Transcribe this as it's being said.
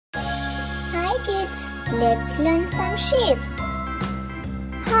kids, let's learn some shapes.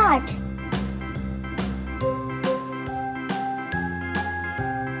 Heart,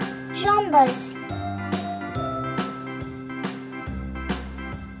 rhombus,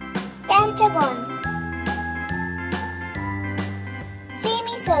 pentagon,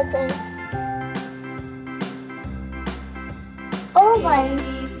 semicircle, oval,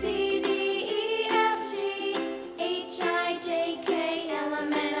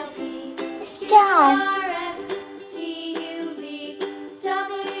 star,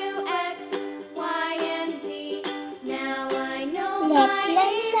 let's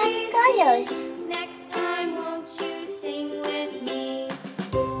learn some colors. Next time, won't you sing with me?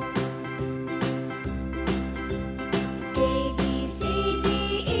 A, B, C, D,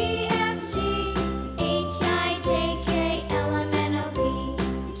 E, F, G, H, I, J, K, L, M, N, O, P,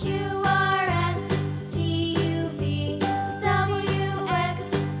 Q, R, S, T, U, V, W, X,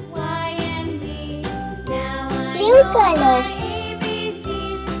 Y, and Z. Now I Blue know color. my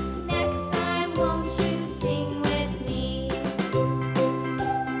ABCs. Next time, won't you sing with me?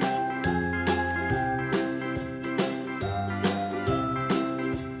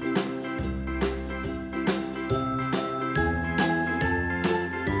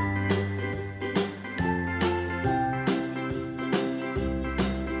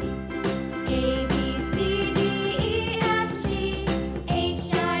 A, B, C, D, E, F, G,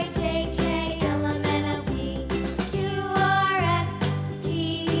 H, I, J, K, L, M, N, O, P, Q, R, S, T,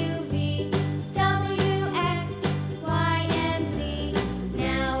 U, V, W, X, Y, and Z.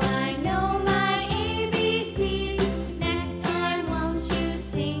 Now I know my ABCs. Next time, won't you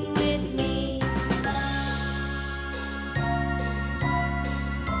sing with me?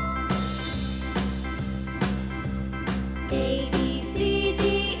 A, B, C, D,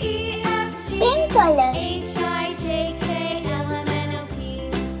 E, F, G, Pink color. H, I, J, K, L, M, N, O, P,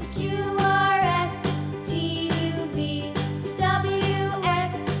 Q, R, S, T, U, V, W,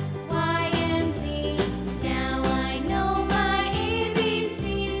 X, Y, and Z. Now I know my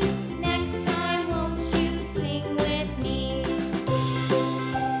ABCs. Next time, won't you sing with me?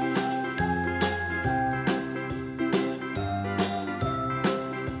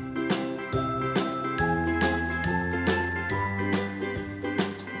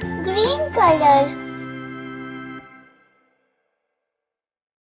 Green color,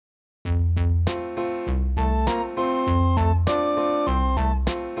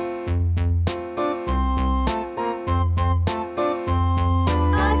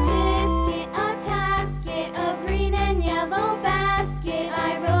 A tisket, a tasket, a green and yellow basket.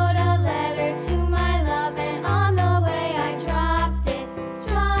 I wrote a letter to my love, and on the way I dropped it,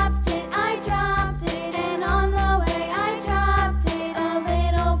 I dropped it, and on the way I dropped it. A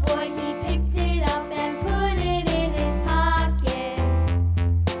little boy, he picked it up and put it in his pocket.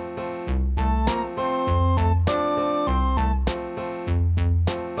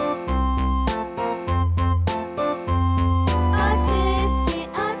 A tisket,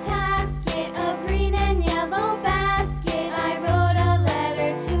 a tasket, a green and yellow basket. I wrote a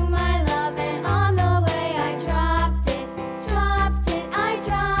letter to my love, and on the way I dropped it, I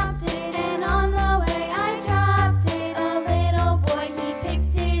dropped it, and on the way I dropped it. A little boy, he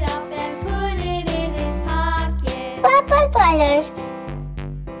picked it up and put it in his pocket. purple color,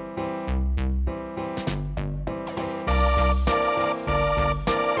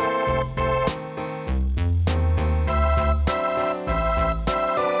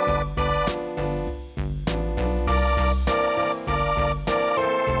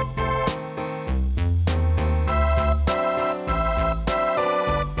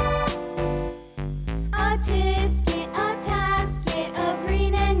 A tisket, a tasket, a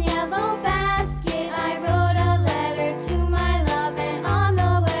green and yellow basket. I wrote a letter to my love, and on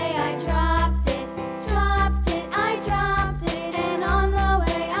the way I dropped it, I dropped it, and on the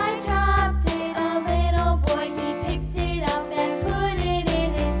way I dropped it. A little boy, he picked it up and put it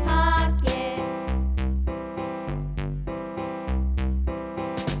in his pocket.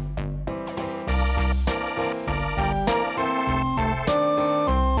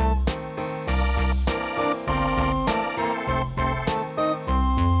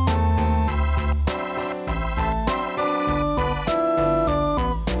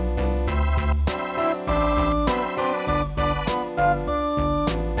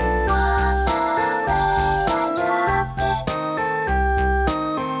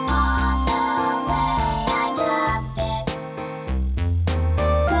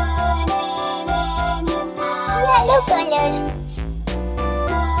 yellow color,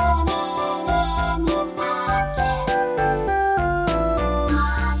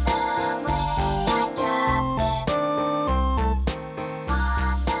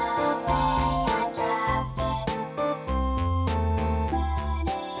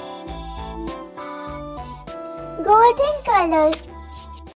 golden colors.